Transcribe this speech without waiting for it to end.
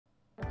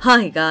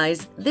Hi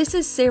guys, this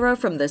is Sarah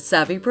from The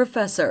Savvy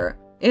Professor.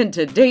 In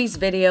today's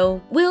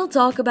video, we'll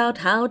talk about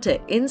how to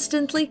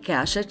instantly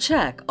cash a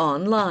check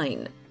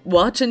online.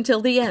 Watch until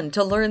the end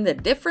to learn the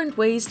different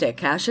ways to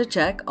cash a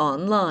check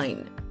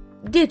online.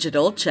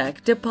 Digital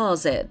check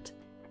deposit.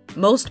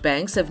 Most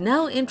banks have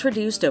now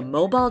introduced a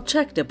mobile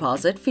check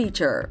deposit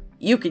feature.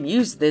 You can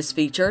use this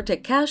feature to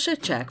cash a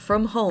check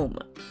from home.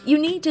 You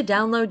need to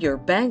download your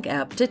bank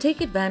app to take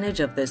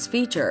advantage of this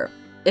feature.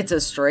 It's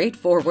a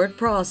straightforward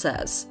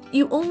process.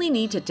 You only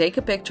need to take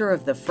a picture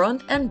of the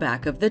front and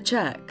back of the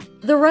check.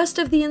 The rest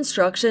of the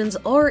instructions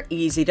are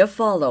easy to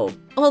follow,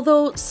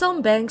 although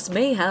some banks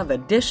may have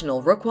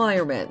additional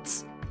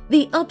requirements.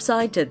 The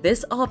upside to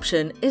this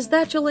option is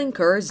that you'll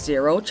incur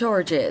zero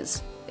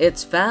charges.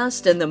 It's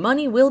fast and the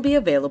money will be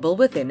available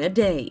within a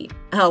day.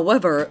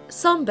 However,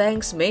 some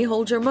banks may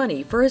hold your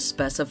money for a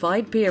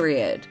specified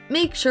period.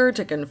 Make sure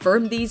to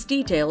confirm these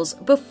details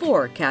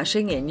before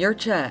cashing in your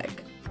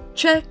check.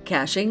 Check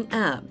cashing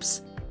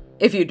apps.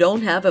 If you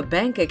don't have a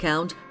bank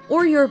account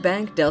or your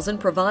bank doesn't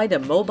provide a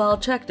mobile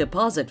check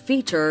deposit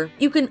feature,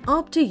 you can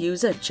opt to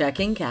use a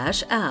checking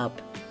cash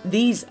app.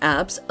 These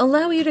apps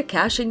allow you to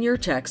cash in your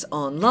checks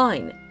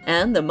online,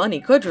 and the money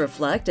could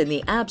reflect in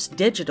the app's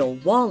digital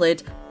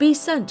wallet, be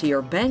sent to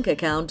your bank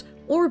account,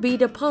 or be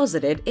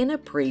deposited in a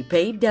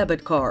prepaid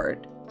debit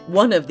card.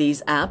 One of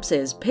these apps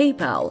is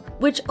PayPal,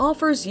 which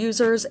offers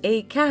users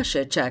a cash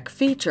a check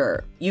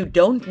feature. You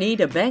don't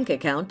need a bank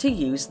account to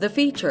use the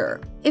feature.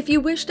 If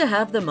you wish to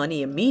have the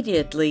money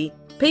immediately,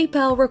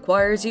 PayPal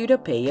requires you to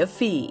pay a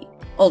fee.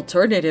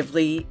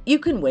 Alternatively, you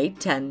can wait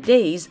 10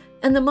 days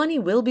and the money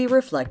will be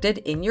reflected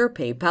in your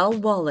PayPal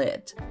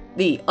wallet.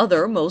 The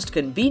other most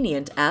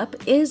convenient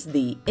app is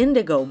the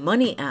Indigo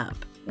Money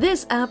app.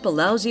 This app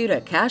allows you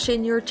to cash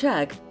in your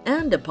check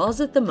and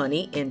deposit the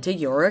money into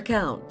your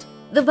account.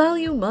 The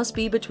value must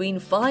be between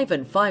 $5,000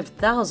 and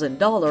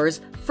 $5,000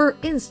 for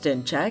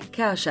instant check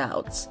cash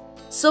outs.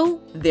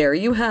 So there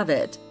you have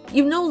it.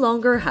 You no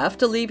longer have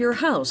to leave your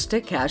house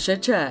to cash a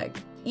check.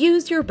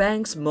 Use your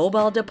bank's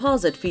mobile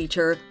deposit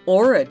feature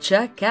or a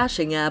check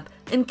cashing app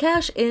and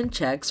cash in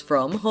checks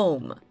from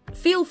home.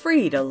 Feel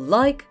free to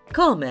like,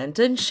 comment,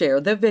 and share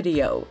the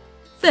video.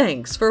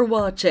 Thanks for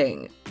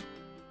watching.